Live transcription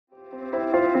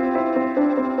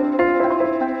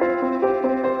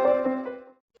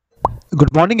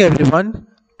Good morning, everyone.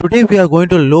 Today we are going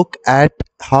to look at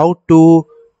how to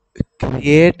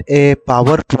create a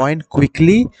PowerPoint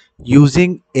quickly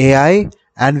using AI,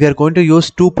 and we are going to use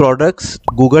two products,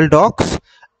 Google Docs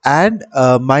and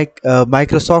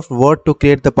Microsoft Word, to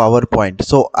create the PowerPoint.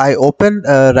 So I open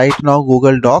right now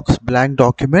Google Docs, blank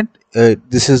document.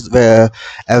 This is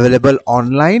available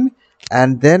online,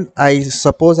 and then I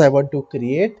suppose I want to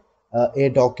create a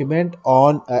document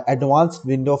on advanced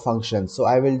window functions. So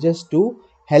I will just do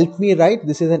help me write.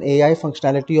 This is an AI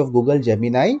functionality of Google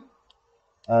Gemini.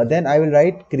 Then I will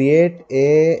write create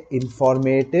a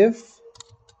informative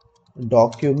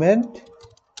document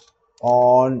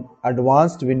on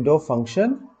advanced window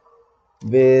function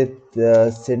with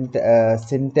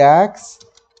syntax,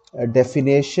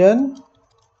 definition,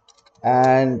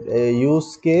 and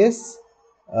use case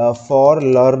for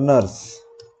learners.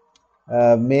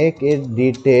 Make it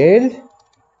detailed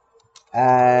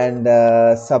and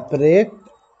separate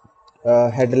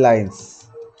headlines.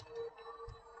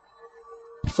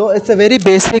 So it's a very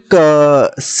basic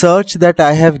search that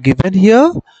I have given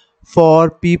here for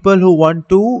people who want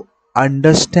to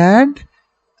understand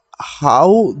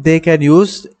how they can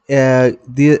use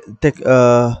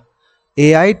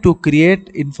AI to create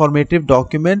informative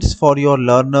documents for your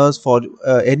learners for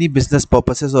any business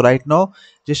purposes. So right now,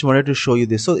 just wanted to show you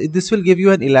this. So this will give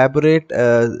you an elaborate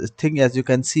thing, as you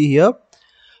can see here.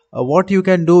 What you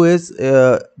can do is,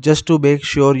 just to make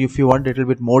sure, if you want a little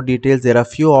bit more details, there are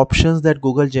few options that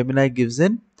Google Gemini gives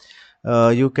in.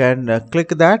 You can click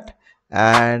that,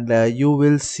 and you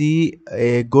will see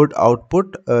a good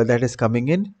output that is coming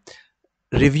in.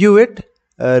 Review it,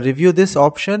 review this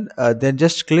option, then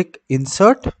just click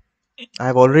insert. I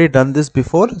have already done this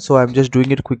before, so I'm just doing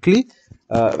it quickly.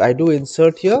 I do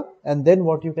insert here, and then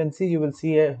what you can see, you will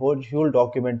see a whole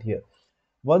document here.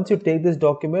 Once you take this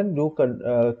document, you can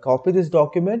copy this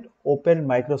document, open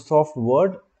Microsoft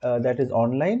Word that is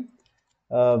online.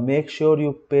 Make sure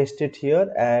you paste it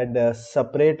here and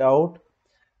separate out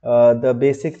the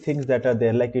basic things that are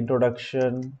there, like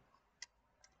introduction,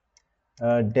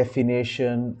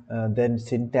 definition, then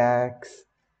syntax,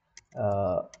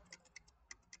 uh,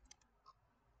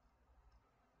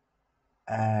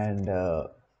 and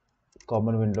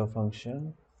common window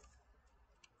function.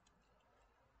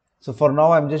 So for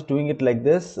now, I'm just doing it like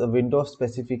this: window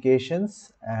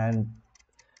specifications and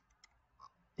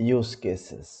use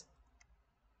cases.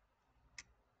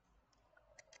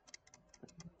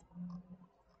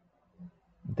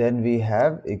 Then we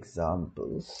have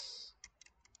examples.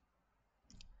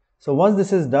 So once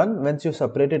this is done, once you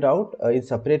separate it out in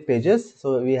separate pages,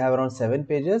 so we have around 7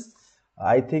 pages.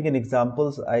 I think in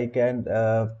examples I can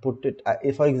put it.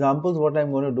 If for examples, what I'm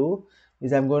going to do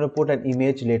is I'm going to put an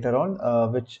image later on,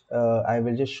 which I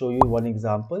will just show you one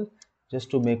example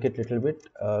just to make it a little bit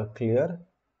clear,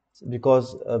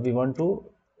 because we want to,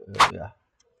 yeah.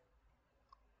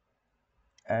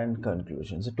 And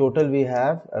conclusion. So total we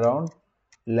have around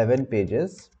 11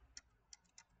 pages.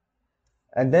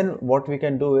 And then what we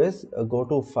can do is go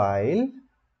to file,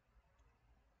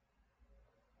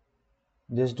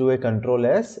 just do a control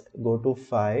S, go to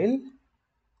file,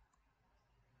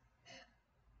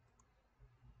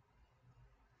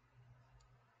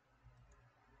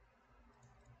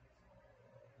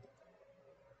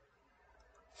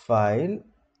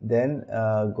 then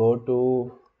go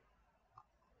to,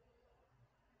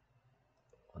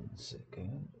 one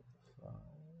second,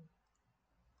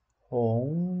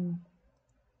 home,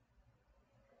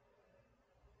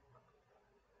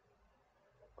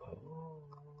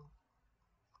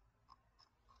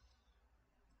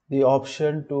 the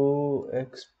option to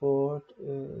export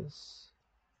is,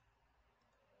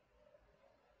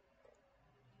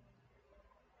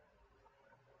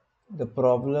 the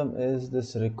problem is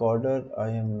this recorder, I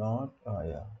am not,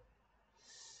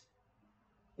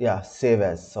 yeah, save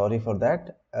as, sorry for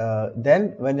that.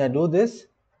 Then when I do this,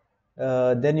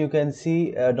 then you can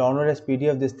see download as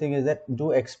PDF. This thing is that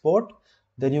do export,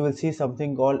 then you will see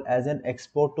something called as an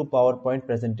export to PowerPoint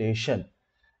presentation,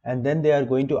 and then they are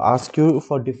going to ask you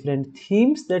for different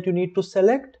themes that you need to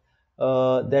select,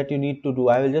 that you need to do.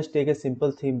 I will just take a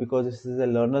simple theme because this is a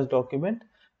learner's document,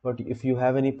 but if you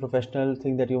have any professional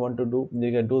thing that you want to do,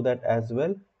 you can do that as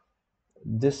well.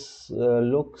 This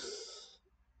looks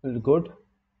good,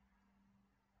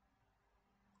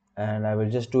 and I will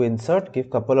just do insert,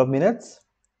 give couple of minutes.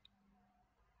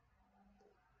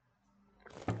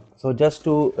 So just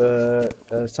to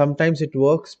sometimes it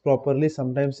works properly,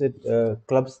 sometimes it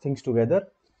clubs things together.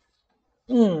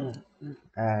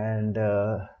 And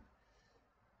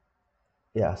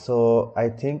yeah, so I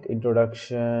think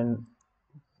introduction,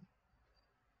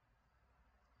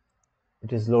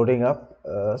 It is loading up.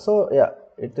 So yeah,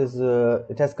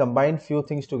 it has combined few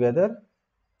things together.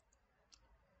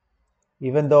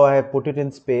 Even though I have put it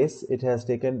in space, it has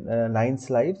taken 9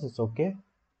 slides. It's okay.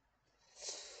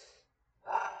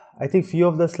 I think few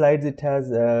of the slides it has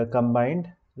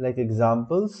combined like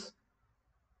examples.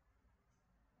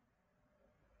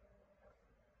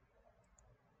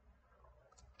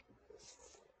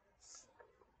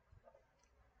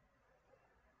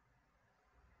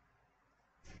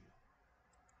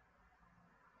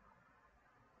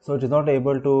 So it is not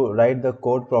able to write the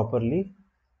code properly,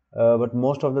 but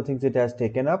most of the things it has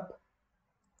taken up.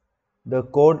 The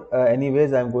code,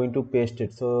 anyways, I'm going to paste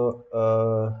it.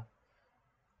 So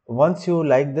once you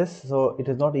like this, so it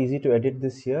is not easy to edit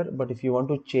this here, but if you want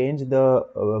to change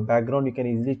the background, you can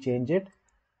easily change it.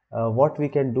 What we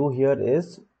can do here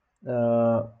is,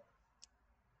 uh,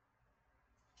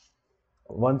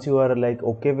 once you are like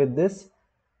okay with this,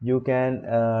 you can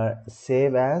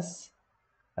save as,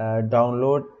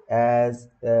 download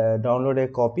a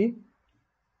copy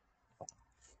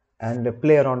and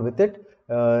play around with it,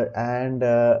 and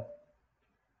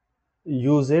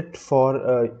use it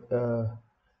for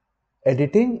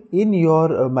editing in your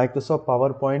Microsoft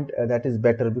PowerPoint. That is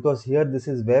better, because here this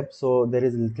is web, so there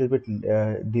is a little bit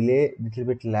delay, little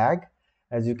bit lag,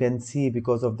 as you can see,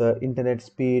 because of the internet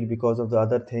speed, because of the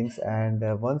other things. And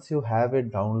once you have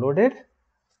it downloaded,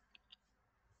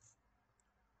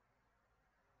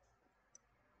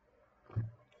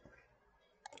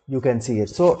 you can see it.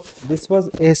 So this was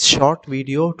a short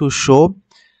video to show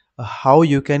how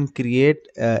you can create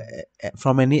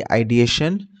from any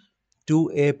ideation to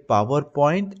a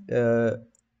PowerPoint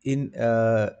in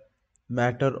a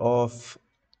matter of,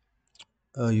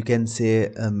 you can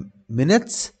say,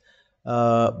 minutes.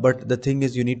 But the thing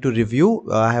is, you need to review.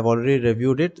 I have already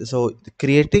reviewed it. So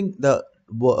creating the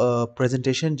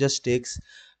presentation just takes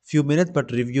few minutes,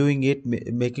 but reviewing it,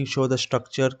 making sure the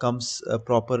structure comes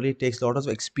properly, takes a lot of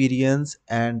experience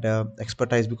and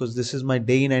expertise, because this is my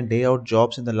day in and day out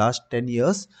jobs in the last 10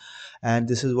 years, and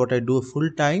this is what I do full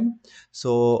time.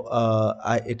 So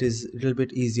it is a little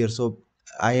bit easier. So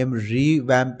I am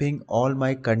revamping all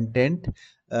my content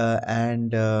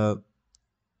and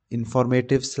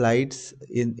informative slides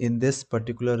in this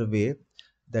particular way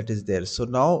that is there. So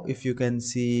now if you can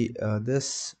see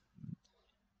this,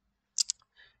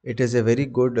 it is a very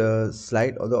good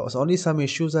slide, although only some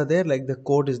issues are there, like the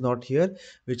code is not here,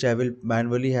 which I will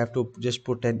manually have to just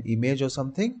put an image or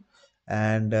something.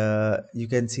 And you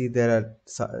can see there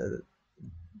are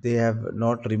they have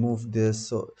not removed this,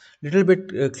 so little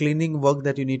bit cleaning work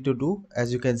that you need to do.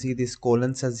 As you can see, this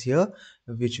colon says here,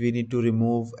 which we need to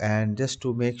remove, and just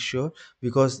to make sure,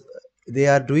 because they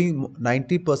are doing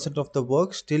 90% of the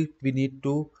work, still we need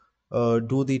to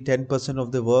do the 10%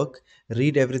 of the work,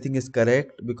 read everything is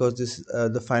correct, because this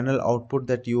the final output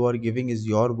that you are giving is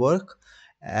your work.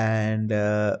 And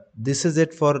this is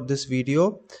it for this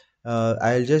video.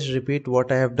 I'll just repeat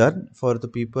what I have done for the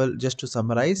people, just to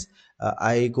summarize.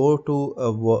 I go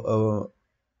to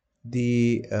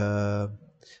the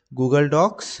Google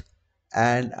Docs,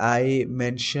 and I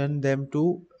mention them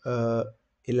to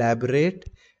elaborate,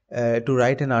 to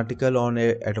write an article on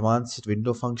a advanced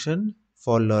window function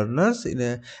for learners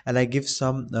and I give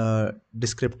some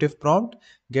descriptive prompt,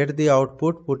 get the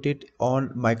output, put it on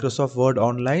Microsoft Word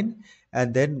online,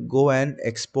 and then go and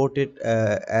export it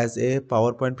as a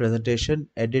PowerPoint presentation,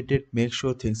 edit it, make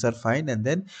sure things are fine, and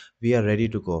then we are ready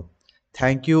to go.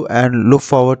 Thank you, and look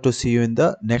forward to see you in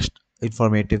the next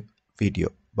informative video.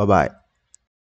 Bye bye.